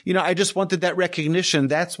just, I just wanted that recognition.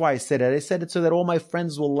 That's why I said it. I said it so that all my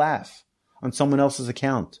friends will laugh on someone else's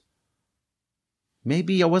account.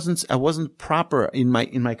 Maybe I wasn't proper in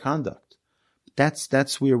my conduct.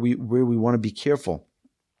 That's where we want to be careful.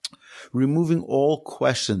 Removing all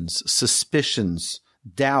questions, suspicions,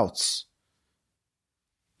 doubts,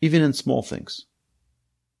 even in small things.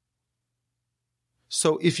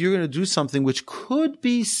 So if you're going to do something which could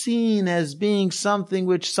be seen as being something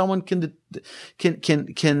which someone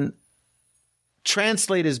can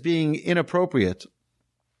translate as being inappropriate,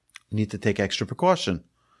 you need to take extra precaution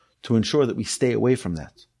to ensure that we stay away from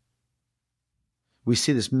that. We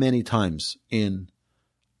see this many times in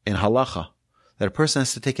halacha, that a person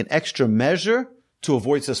has to take an extra measure to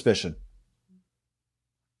avoid suspicion.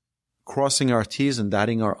 Crossing our T's and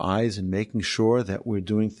dotting our I's and making sure that we're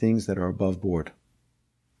doing things that are above board.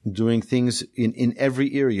 Doing things in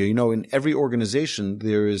every area. In every organization,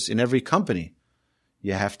 in every company,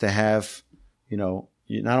 you have to have,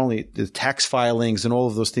 not only the tax filings and all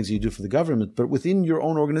of those things you do for the government, but within your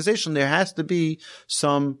own organization, there has to be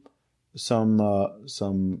some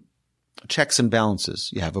checks and balances.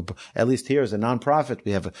 You have at least here as a nonprofit,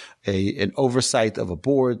 we have an oversight of a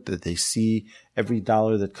board that they see every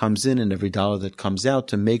dollar that comes in and every dollar that comes out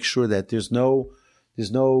to make sure that there's no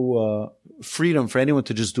freedom for anyone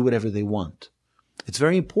to just do whatever they want. It's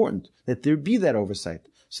very important that there be that oversight,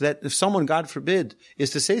 so that if someone, God forbid, is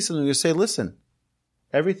to say something, you say, listen,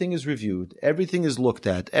 everything is reviewed, everything is looked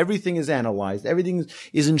at, everything is analyzed, everything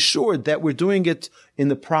is ensured that we're doing it in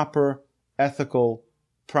the proper ethical,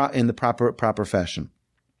 in the proper fashion.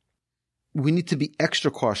 We need to be extra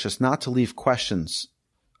cautious not to leave questions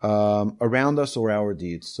around us or our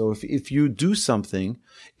deeds. So if you do something,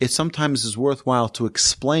 it sometimes is worthwhile to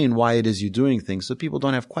explain why it is you're doing things so people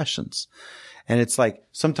don't have questions. And it's like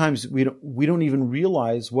sometimes we don't even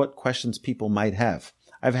realize what questions people might have.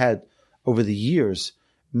 I've had over the years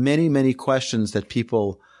many questions that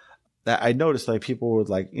I noticed, like people were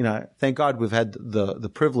like, thank God we've had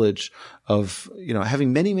the privilege of,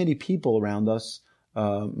 having many people around us,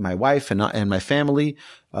 my wife and my family,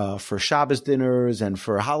 for Shabbos dinners and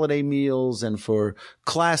for holiday meals and for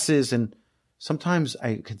classes. And sometimes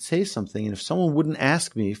I could say something, and if someone wouldn't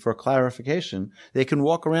ask me for a clarification, they can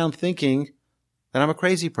walk around thinking that I'm a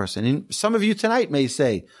crazy person. And some of you tonight may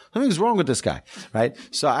say, something's wrong with this guy, right?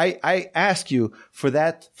 So I ask you for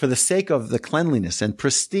the sake of the cleanliness and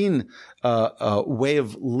pristine way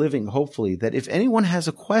of living, hopefully, that if anyone has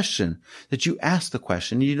a question, that you ask the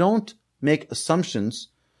question. You don't make assumptions.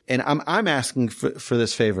 And I'm asking for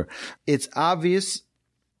this favor. It's obvious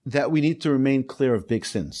that we need to remain clear of big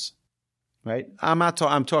sins. Right?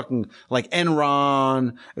 I'm talking like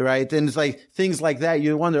Enron, right? And it's like things like that.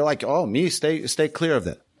 You wonder like, stay clear of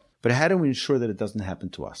that. But how do we ensure that it doesn't happen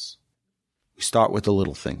to us? We start with the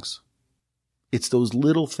little things. It's those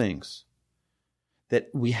little things that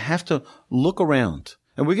we have to look around.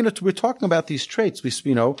 And we're talking about these traits.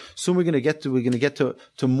 Soon we're going to get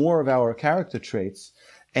to more of our character traits.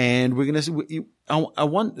 And we're going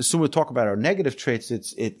to, soon we'll talk about our negative traits.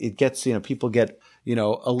 It gets, people get,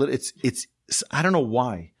 a little, I don't know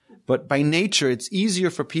why, but by nature, it's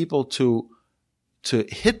easier for people to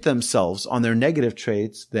hit themselves on their negative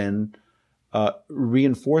traits than,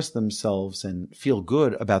 reinforce themselves and feel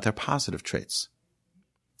good about their positive traits.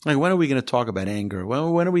 Like, when are we going to talk about anger?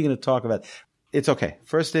 When are we going to talk about, it's okay.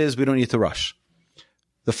 First is we don't need to rush.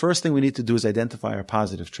 the first thing we need to do is identify our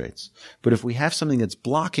positive traits. But if we have something that's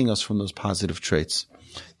blocking us from those positive traits,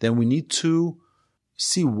 then we need to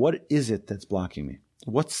see, what is it that's blocking me?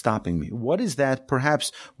 What's stopping me? What is that,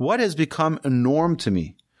 perhaps, what has become a norm to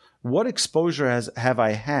me? What exposure have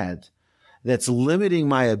I had that's limiting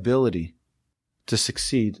my ability to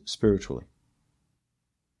succeed spiritually?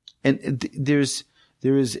 And there is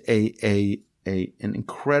an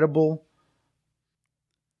incredible,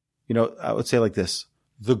 I would say like this: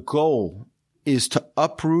 the goal is to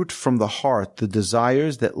uproot from the heart the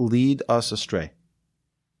desires that lead us astray.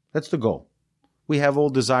 That's the goal. We have all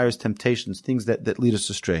desires, temptations, things that lead us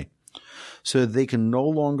astray, so that they can no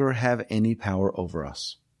longer have any power over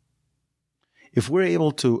us. If we're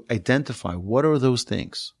able to identify what are those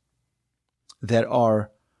things that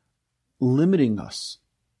are limiting us,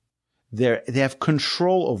 they have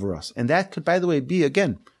control over us. And that could, by the way, be,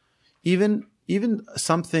 again, even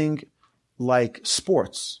something like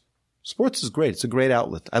sports. Sports is great. It's a great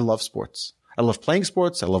outlet. I love sports. I love playing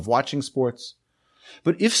sports. I love watching sports.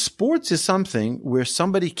 But if sports is something where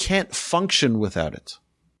somebody can't function without it,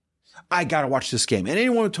 I gotta watch this game. And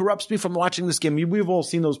anyone who interrupts me from watching this game, we've all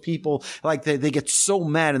seen those people, like they get so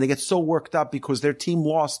mad and they get so worked up because their team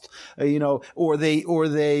lost, or they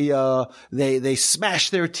smash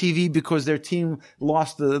their TV because their team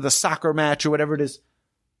lost the soccer match or whatever it is.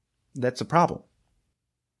 That's a problem.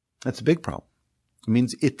 That's a big problem. It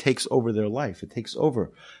means it takes over their life. It takes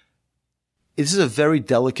over. This is a very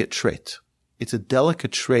delicate trait. It's a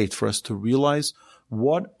delicate trait for us to realize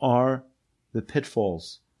what are the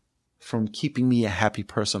pitfalls from keeping me a happy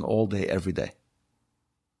person all day, every day.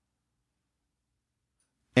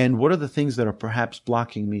 And what are the things that are perhaps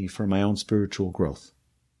blocking me from my own spiritual growth?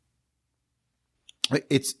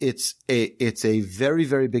 It's a very,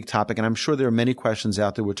 very big topic, and I'm sure there are many questions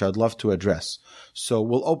out there which I'd love to address. So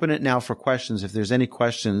we'll open it now for questions. If there's any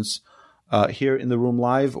questions here in the room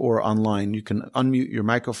live or online, you can unmute your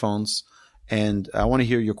microphones, and I want to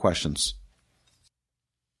hear your questions.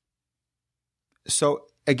 So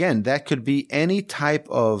again, that could be any type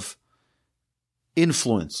of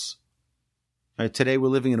influence. Right? Today we're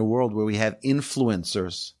living in a world where we have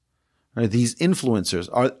influencers. Right? These influencers,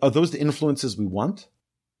 are those the influences we want?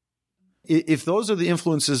 If those are the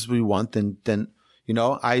influences we want, then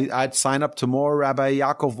I'd sign up to more Rabbi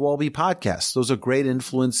Yaakov Wolbe podcasts. Those are great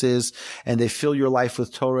influences, and they fill your life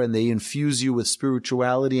with Torah, and they infuse you with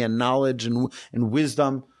spirituality and knowledge and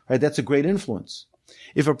wisdom. Right? That's a great influence.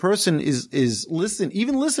 If a person is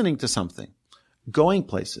listening to something, going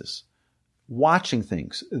places, watching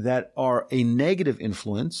things that are a negative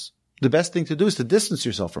influence, the best thing to do is to distance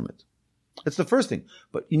yourself from it. That's the first thing.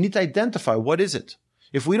 But you need to identify, what is it?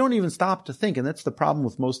 If we don't even stop to think, and that's the problem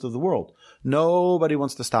with most of the world, nobody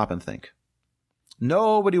wants to stop and think.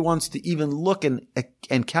 Nobody wants to even look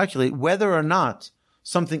and calculate whether or not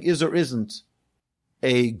something is or isn't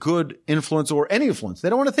a good influence or any influence. They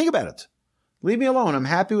don't want to think about it. Leave me alone. I'm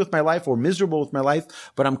happy with my life or miserable with my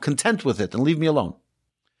life, but I'm content with it, and leave me alone.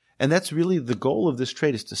 And that's really the goal of this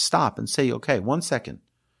trait, is to stop and say, okay, 1 second.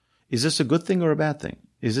 Is this a good thing or a bad thing?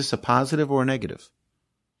 Is this a positive or a negative?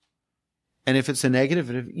 And if it's a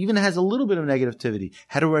negative, if it even has a little bit of negativity,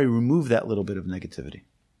 how do I remove that little bit of negativity?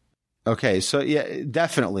 Okay, so yeah,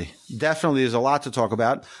 definitely there's a lot to talk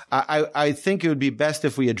about. I think it would be best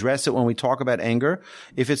if we address it when we talk about anger.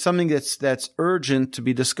 If it's something that's urgent to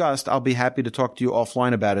be discussed, I'll be happy to talk to you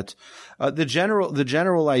offline about it. The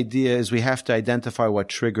general idea is we have to identify what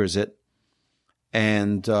triggers it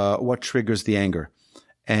and what triggers the anger.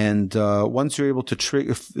 And once you're able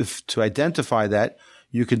to identify that,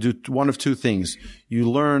 you can do one of two things. You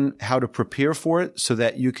learn how to prepare for it so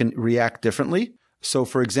that you can react differently. So,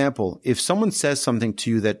 for example, if someone says something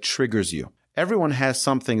to you that triggers you, everyone has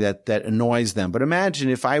something that annoys them. But imagine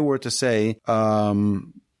if I were to say a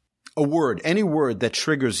word, any word that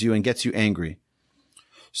triggers you and gets you angry.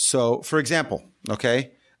 So, for example,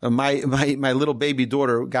 okay, my little baby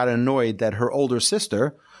daughter got annoyed that her older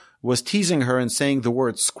sister was teasing her and saying the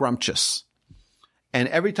word scrumptious. And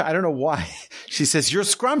every time, I don't know why, she says, "You're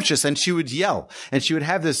scrumptious," and she would yell, and she would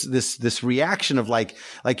have this reaction of like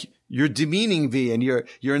you're demeaning me and you're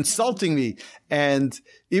insulting me. And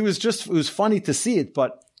it was funny to see it,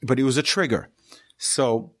 but it was a trigger.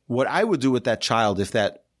 So what I would do with that child, if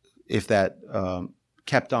that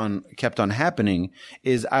kept on happening,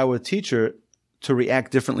 is I would teach her to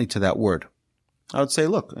react differently to that word. I would say,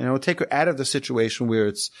 look, take her out of the situation where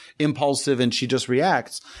it's impulsive and she just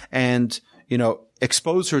reacts, and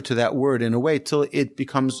expose her to that word in a way till it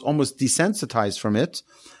becomes almost desensitized from it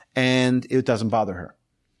and it doesn't bother her.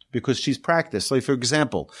 because she's practiced. Like, for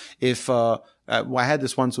example, if I had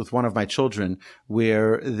this once with one of my children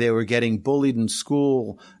where they were getting bullied in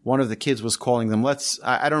school. One of the kids was calling them,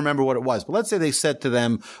 I don't remember what it was, but let's say they said to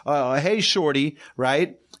them, hey, shorty,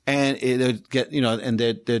 right? And they'd get, and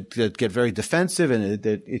they'd get very defensive, and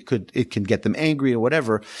it can get them angry or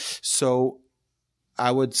whatever. So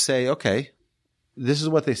I would say, okay, this is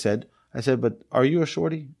what they said. I said, but are you a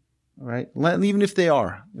shorty? Right? Even if they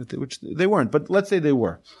are, which they weren't, but let's say they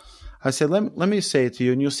were. I said, let me say it to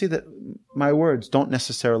you, and you'll see that my words don't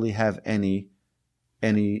necessarily have any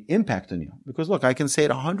impact on you. Because look, I can say it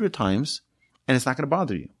 100 times, and it's not going to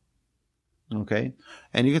bother you. Okay?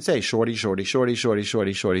 And you can say shorty, shorty, shorty, shorty,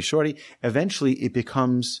 shorty, shorty, shorty. Eventually, it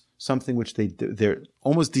becomes something which they're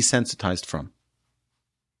almost desensitized from.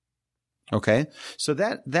 Okay? So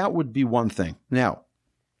that would be one thing. Now,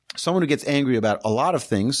 someone who gets angry about a lot of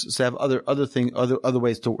things, so have other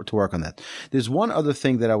ways to work on that. There's one other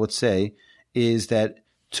thing that I would say is that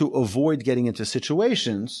to avoid getting into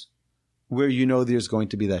situations where there's going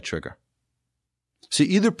to be that trigger. So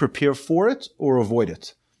either prepare for it or avoid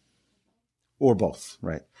it. Or both,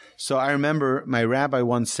 right? So I remember my rabbi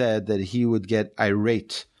once said that he would get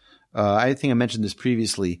irate. I think I mentioned this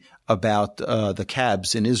previously about the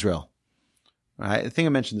cabs in Israel. Right? I think I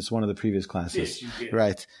mentioned this in one of the previous classes. Yes, you did.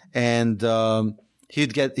 Right. And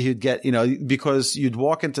he'd get because you'd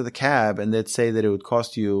walk into the cab and they'd say that it would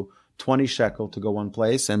cost you 20 shekel to go one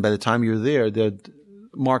place, and by the time you're there, they'd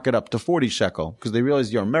mark it up to 40 shekel because they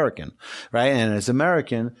realize you're American, right? And as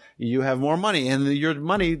American, you have more money, and your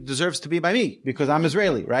money deserves to be by me because I'm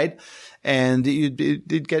Israeli, right? And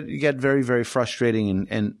you'd get very, very frustrating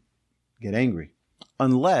and get angry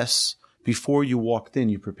unless before you walked in,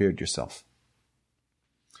 you prepared yourself.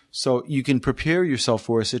 So you can prepare yourself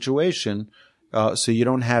for a situation so you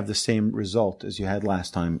don't have the same result as you had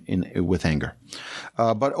last time with anger.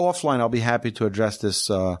 But offline, I'll be happy to address this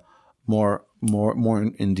more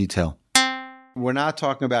in detail. We're not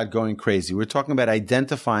talking about going crazy. We're talking about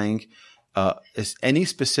identifying any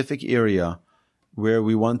specific area where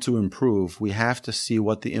we want to improve. We have to see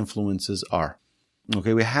what the influences are.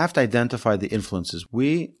 Okay, we have to identify the influences.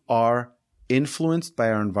 We are influenced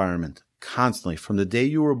by our environment constantly. From the day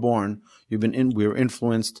you were born, we're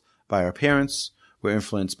influenced by our parents. We're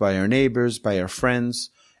influenced by our neighbors, by our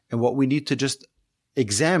friends. And what we need to just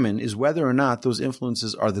examine is whether or not those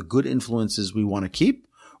influences are the good influences we want to keep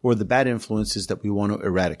or the bad influences that we want to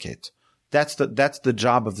eradicate. That's the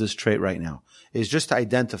job of this trait right now, is just to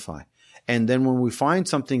identify. And then when we find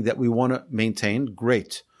something that we want to maintain,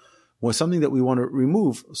 great. When something that we want to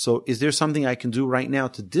remove, so is there something I can do right now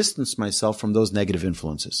to distance myself from those negative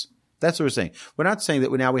influences? That's what we're saying. We're not saying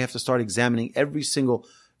that now we have to start examining every single,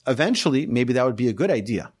 eventually, maybe that would be a good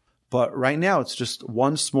idea. But right now, it's just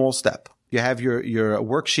one small step. You have your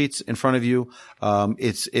worksheets in front of you.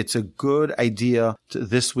 It's a good idea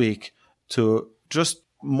this week to just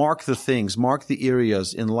mark the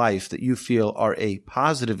areas in life that you feel are a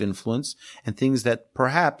positive influence and things that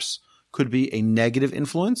perhaps could be a negative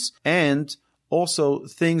influence, and also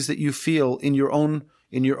things that you feel in your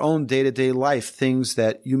own day-to-day life, things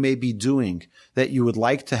that you may be doing that you would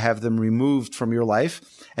like to have them removed from your life.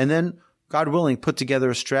 And then, God willing, put together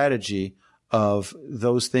a strategy of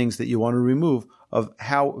those things that you want to remove, of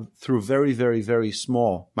how through very, very, very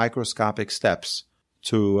small microscopic steps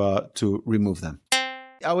to remove them.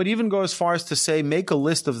 I would even go as far as to say, make a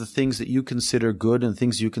list of the things that you consider good and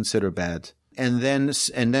things you consider bad. And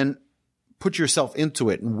then put yourself into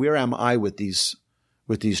it. And where am I with these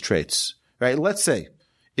traits? Right? Let's say,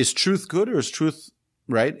 is truth good or is truth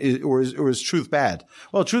right? Or is truth bad?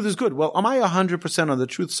 Well, truth is good. Well, am I 100% on the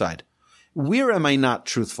truth side? Where am I not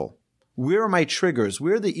truthful? Where are my triggers?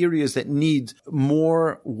 Where are the areas that need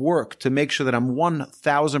more work to make sure that I'm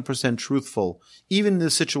 1,000% truthful, even in the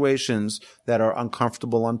situations that are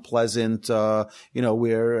uncomfortable, unpleasant,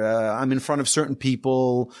 where I'm in front of certain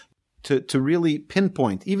people, to really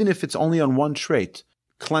pinpoint, even if it's only on one trait,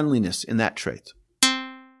 cleanliness in that trait.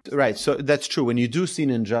 Right. So that's true. When you do see an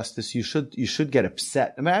injustice, you should get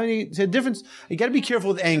upset. I mean, it's a difference. You got to be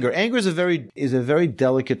careful with anger. Anger is a very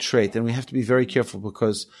delicate trait, and we have to be very careful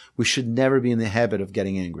because we should never be in the habit of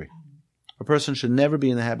getting angry. A person should never be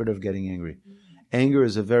in the habit of getting angry. Anger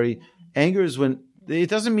is when it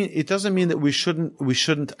doesn't mean that we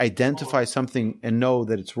shouldn't identify something and know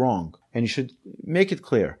that it's wrong, and you should make it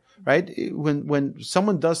clear. Right? When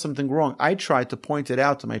someone does something wrong, I try to point it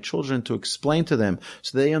out to my children, to explain to them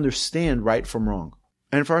so they understand right from wrong.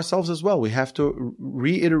 And for ourselves as well, we have to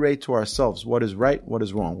reiterate to ourselves what is right, what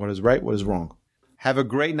is wrong, what is right, what is wrong. Have a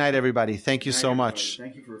great night, everybody. Thank you so much.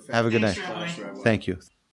 Thank you for Have a good night. class, Rabbi. Thank you.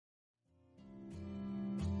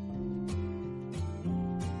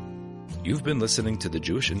 You've been listening to the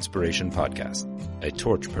Jewish Inspiration Podcast, a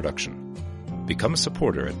Torch production. Become a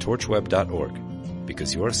supporter at torchweb.org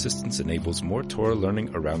because your assistance enables more Torah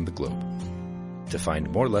learning around the globe. To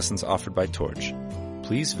find more lessons offered by Torch,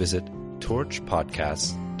 please visit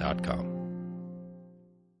torchpodcasts.com.